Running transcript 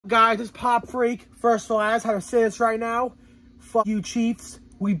Guys, it's Pop Freak. First of all, I just have to say this right now. Fuck you, Chiefs.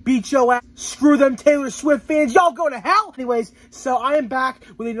 We beat your ass. Screw them Taylor Swift fans. Y'all go to hell. Anyways, so I am back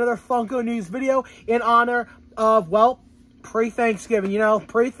with another Funko news video in honor of, well, pre-Thanksgiving,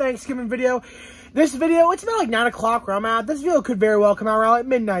 pre-Thanksgiving video. This video, it's about like 9 o'clock where I'm at. This video could very well come out around like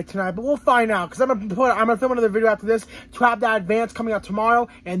midnight tonight, but we'll find out. Because I'm gonna film another video after this to have that advance coming out tomorrow,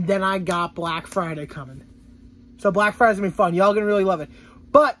 and then I got Black Friday coming. So Black Friday's gonna be fun. Y'all gonna really love it.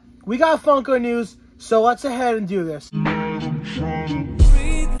 But we got Funko news, so let's head and do this.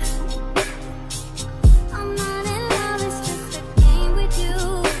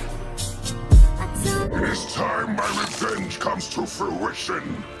 It's time my revenge comes to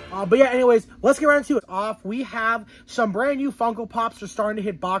fruition. But yeah, anyways, let's get right into it. We have some brand new Funko Pops that are starting to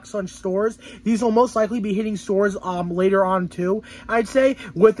hit box lunch stores. These will most likely be hitting stores later on too, I'd say,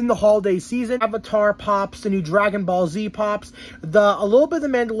 within the holiday season. Avatar Pops, the new Dragon Ball Z Pops, a little bit of the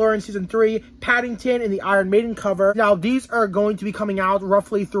Mandalorian Season 3, Paddington, and the Iron Maiden cover. Now, these are going to be coming out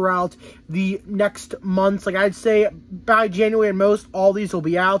roughly throughout the next months. Like, I'd say by January at most, all these will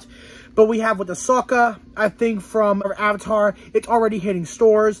be out. But we have with Ahsoka, I think from Avatar, it's already hitting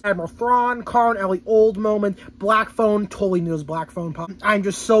stores. Admiral Thrawn, Carl and Ellie Old moment, Black Phone, totally knows Black Phone pop. I'm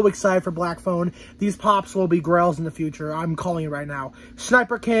just so excited for Black Phone. These pops will be grails in the future. I'm calling it right now.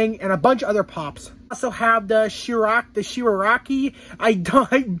 Sniper King and a bunch of other pops. Also have the Shigaraki.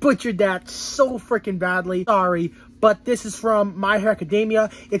 I butchered that so freaking badly. Sorry. But this is from My Hero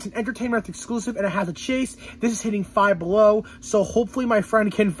Academia. It's an Entertainment exclusive, and it has a chase. This is hitting 5 Below, so hopefully my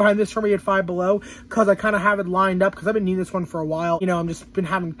friend can find this for me at 5 Below, because I kind of have it lined up, because I've been needing this one for a while. I'm just been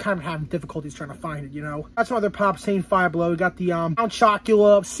having difficulties trying to find it, That's some other pops saying 5 Below. We got the Count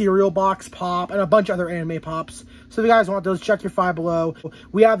Chocula cereal box pop, and a bunch of other anime pops. So if you guys want those, check your 5 Below.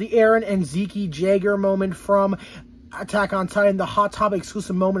 We have the Eren and Zeke Jagger moment from Attack on Titan. The Hot Topic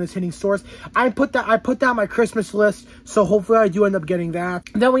exclusive moment is hitting stores. I put that on my Christmas list, so hopefully I do end up getting that.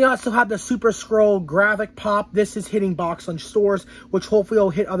 And then we also have the Super Scroll GRAVIK pop. This is hitting box lunch stores, which hopefully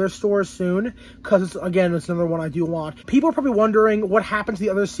will hit other stores soon, because again, it's another one I do want. People are probably wondering what happened to the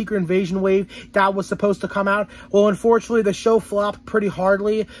other Secret Invasion wave that was supposed to come out. Well, unfortunately, the show flopped pretty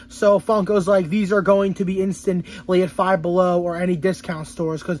hardly, so Funko's like, these are going to be instantly at 5 Below or any discount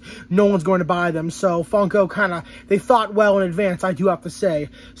stores, because no one's going to buy them. So Funko they thought well in advance, I do have to say.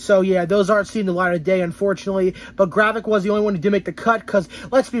 So yeah, those aren't seeing the light of day, unfortunately. But GRAVIK was the only one who did make the cut, because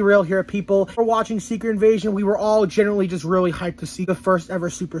let's be real here, people. We're watching Secret Invasion. We were all generally just really hyped to see the first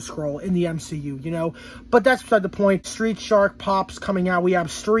ever Super Scroll in the MCU, But that's beside the point. Street Shark pops coming out. We have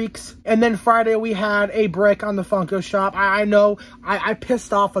Streaks. And then Friday, we had a break on the Funko shop. I know, I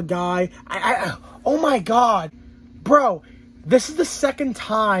pissed off a guy. Oh my God. Bro, this is the second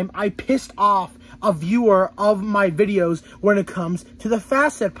time I pissed off a viewer of my videos when it comes to the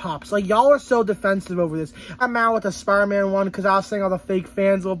FACET pops. Like, y'all are so defensive over this. I'm out with the Spider-Man one because I was saying all the fake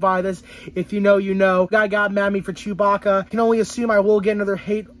fans will buy this. If you know, you know. Guy got mad at me for Chewbacca. Can only assume I will get another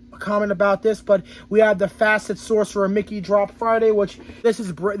hate comment about this, but we have the FACET Sorcerer Mickey drop Friday, which this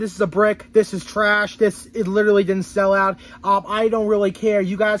is a brick. This is trash. It literally didn't sell out. I don't really care.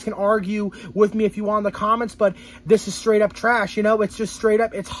 You guys can argue with me if you want in the comments, but this is straight up trash. It's just straight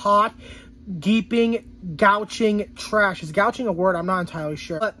up. It's hot, geeping, gouching trash. Is gouching a word? I'm not entirely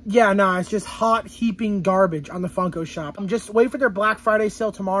sure. But yeah, no, it's just hot, heaping garbage on the Funko shop. Just wait for their Black Friday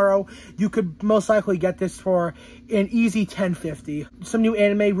sale tomorrow. You could most likely get this for an easy $10.50. Some new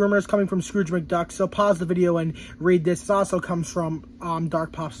anime rumors coming from Scrooge McDuck, so pause the video and read this. This also comes from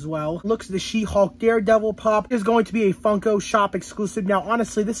Dark Pops as well. Looks the She-Hulk Daredevil pop is going to be a Funko shop exclusive. Now,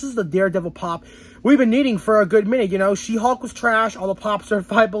 honestly, this is the Daredevil pop we've been needing for a good minute, She-Hulk was trash. All the pops are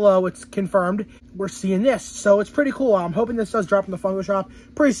 5 Below. It's confirmed. We're seeing this, so it's pretty cool. I'm hoping this does drop in the Funko shop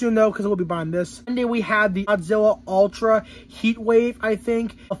pretty soon, though, because we'll be buying this. Monday, we had the Godzilla Ultra Heat Wave, I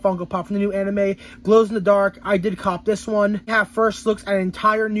think. A Funko Pop from the new anime. Glows in the dark. I did cop this one. We have first looks at an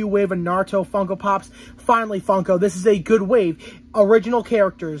entire new wave of Naruto Funko Pops. Finally, Funko, this is a good wave. Original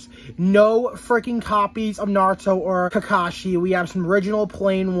characters. No freaking copies of Naruto or Kakashi. We have some original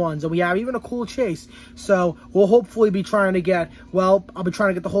plain ones, and we have even a cool chase. So we'll hopefully be trying to get, well, I'll be trying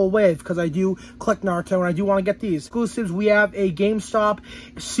to get the whole wave, because I do collect Naruto and I do want to get these exclusives. We have a GameStop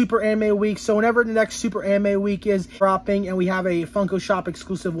Super Anime Week, so whenever the next Super Anime Week is dropping, and we have a Funko Shop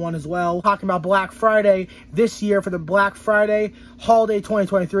exclusive one as well. Talking about Black Friday this year for the Black Friday Holiday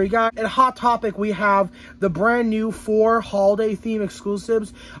 2023, guys. At Hot Topic, we have the brand new 4 holiday theme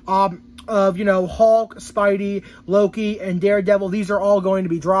exclusives of, Hulk, Spidey, Loki, and Daredevil. These are all going to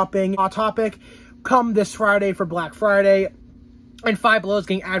be dropping. Hot Topic come this Friday for Black Friday. And Five Below is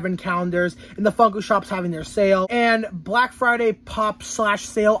getting advent calendars, and the Funko Shop's having their sale. And Black Friday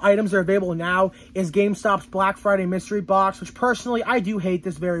pop/sale items are available now is GameStop's Black Friday mystery box, which personally, I do hate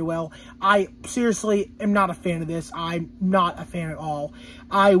this very well. I seriously am not a fan of this. I'm not a fan at all.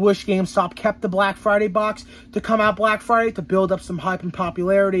 I wish GameStop kept the Black Friday box to come out Black Friday to build up some hype and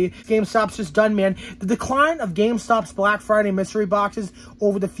popularity. GameStop's just done, man. The decline of GameStop's Black Friday mystery boxes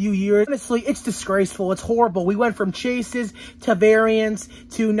over the few years, honestly, it's disgraceful. It's horrible. We went from chases to variants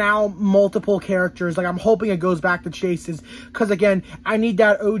to now multiple characters. Like, I'm hoping it goes back to chases because, again, I need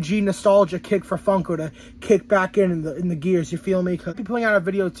that OG nostalgia kick for Funko to kick back in the gears. You feel me? I'll be putting out a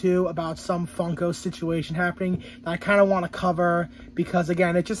video too about some Funko situation happening that I kind of want to cover because,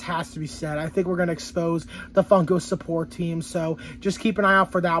 again, it just has to be said. I think we're going to expose the Funko support team, so just keep an eye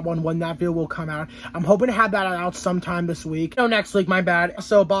out for that one when that video will come out. I'm hoping to have that out sometime this week. No, next week, my bad.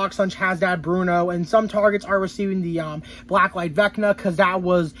 So Box Lunch has that Bruno, and some Targets are receiving the Blacklight Vecna because that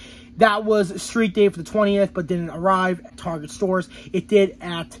was street day for the 20th, but didn't arrive at Target stores. It did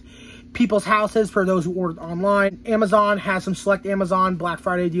at people's houses for those who ordered online. Amazon has some select Amazon Black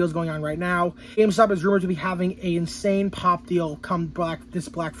Friday deals going on right now. GameStop is rumored to be having an insane pop deal come this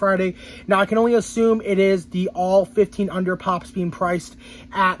Black Friday. Now, I can only assume it is the all 15 under pops being priced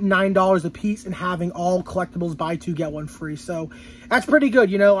at $9 a piece and having all collectibles buy two, get one free. So that's pretty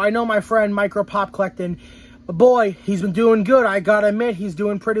good. You know, I know my friend Micro Pop Collecting, boy, he's been doing good. I gotta admit, he's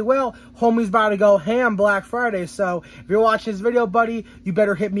doing pretty well. Homie's about to go ham Black Friday. So if you're watching this video, buddy, you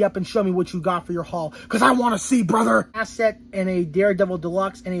better hit me up and show me what you got for your haul, because I want to see, brother. Asset and a Daredevil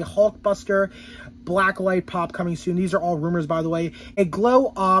Deluxe and a Hulkbuster Blacklight Pop coming soon. These are all rumors, by the way. A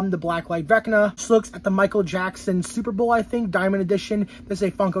glow on the Blacklight Vecna. This looks at the Michael Jackson Super Bowl, I think, Diamond Edition. This is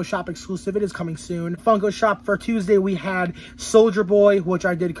a Funko Shop exclusive. It is coming soon. Funko Shop for Tuesday, we had Soldier Boy, which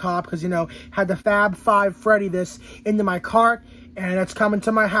I did cop because, you know, had the Fab 5 Freddy this into my cart, and it's coming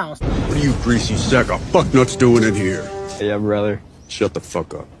to my house. What are you greasy sack of fucknuts doing in here? Yeah, brother. Shut the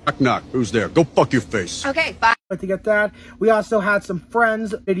fuck up. Knock, knock. Who's there? Go fuck your face. Okay, bye. To get that, we also had some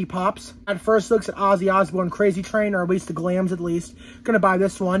Friends Bitty Pops. At first looks at Ozzy Osbourne Crazy Train, or at least the glams at least. Gonna buy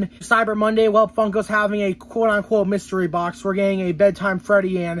this one. Cyber Monday, well, Funko's having a quote-unquote mystery box. We're getting a Bedtime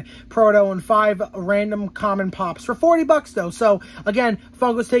Freddy and Proto and 5 random common pops for 40 bucks though. So again,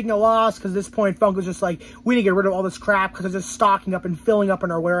 Funko's taking a loss because at this point Funko's just like, we need to get rid of all this crap because they're just stocking up and filling up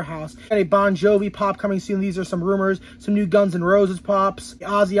in our warehouse. And a Bon Jovi pop coming soon. These are some rumors. Some new Guns N' Roses pops.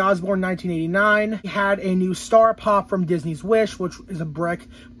 Ozzy Osbourne 1989. We had a new Star Pop from Disney's Wish, which is a brick.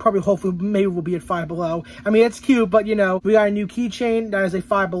 Probably, hopefully, maybe will be at Five Below. I mean, it's cute, but you know, we got a new keychain that is a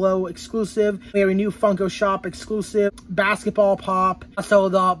Five Below exclusive. We have a new Funko Shop exclusive basketball pop. So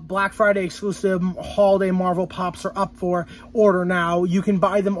the Black Friday exclusive holiday Marvel pops are up for order now. You can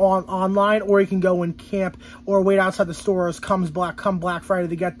buy them online, or you can go and camp or wait outside the stores come Black Friday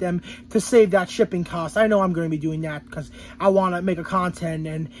to get them to save that shipping cost. I know I'm going to be doing that because I want to make a content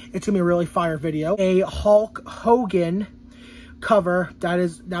and it's going to be a really fire video. A Hulk Hogan cover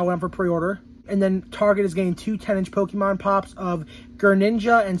that went for pre-order. And then Target is getting 2 10-inch Pokemon pops of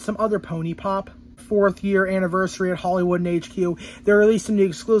Greninja and some other pony pop. 4th year anniversary at Hollywood and HQ. They're releasing the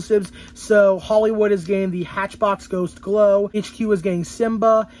exclusives. So Hollywood is getting the Hatchbox Ghost Glow. HQ is getting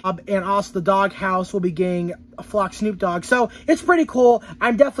Simba. And also the Doghouse will be getting a Flock Snoop Dogg. So it's pretty cool.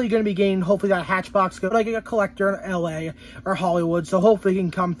 I'm definitely going to be getting hopefully that Hatchbox Ghost, like a collector in LA or Hollywood. So hopefully it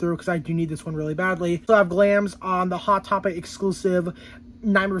can come through because I do need this one really badly. So I have glams on the Hot Topic exclusive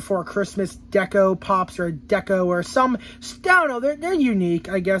Nightmare Before Christmas deco pops or deco or some, I don't know, they're unique,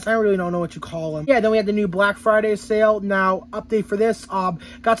 I guess. I really don't know what you call them. Yeah, then we had the new Black Friday sale. Now, update for this, got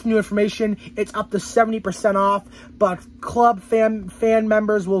some new information. It's up to 70% off, but club fan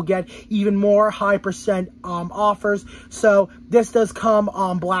members will get even more high percent offers. So this does come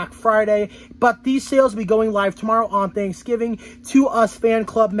on Black Friday, but these sales will be going live tomorrow on Thanksgiving to us fan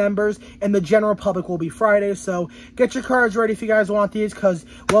club members, and the general public will be Friday. So get your cards ready if you guys want these, because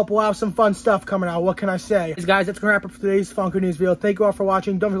well, we'll have some fun stuff coming out. What can I say? Guys, that's gonna wrap up for today's Funko News video. Thank you all for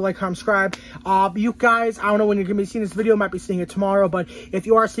watching. Don't forget to like, comment, subscribe. You guys, I don't know when you're gonna be seeing this video. Might be seeing it tomorrow, but if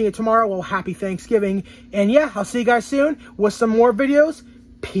you are seeing it tomorrow, well, happy Thanksgiving. And yeah, I'll see you guys soon with some more videos.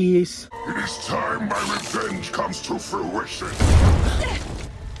 Peace. It is time my revenge comes to fruition.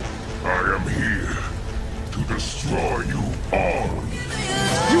 I am here to destroy you all.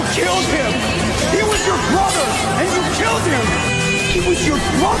 You killed him! He was your brother, and you killed him! He was your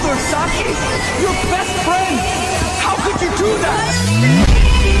brother, Saki! Your best friend! How could you do that?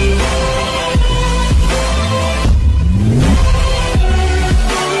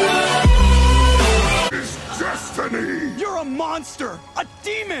 It's destiny! You're a monster! A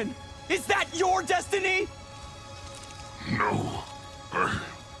demon! Is that your destiny? No.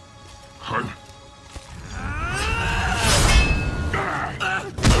 I'm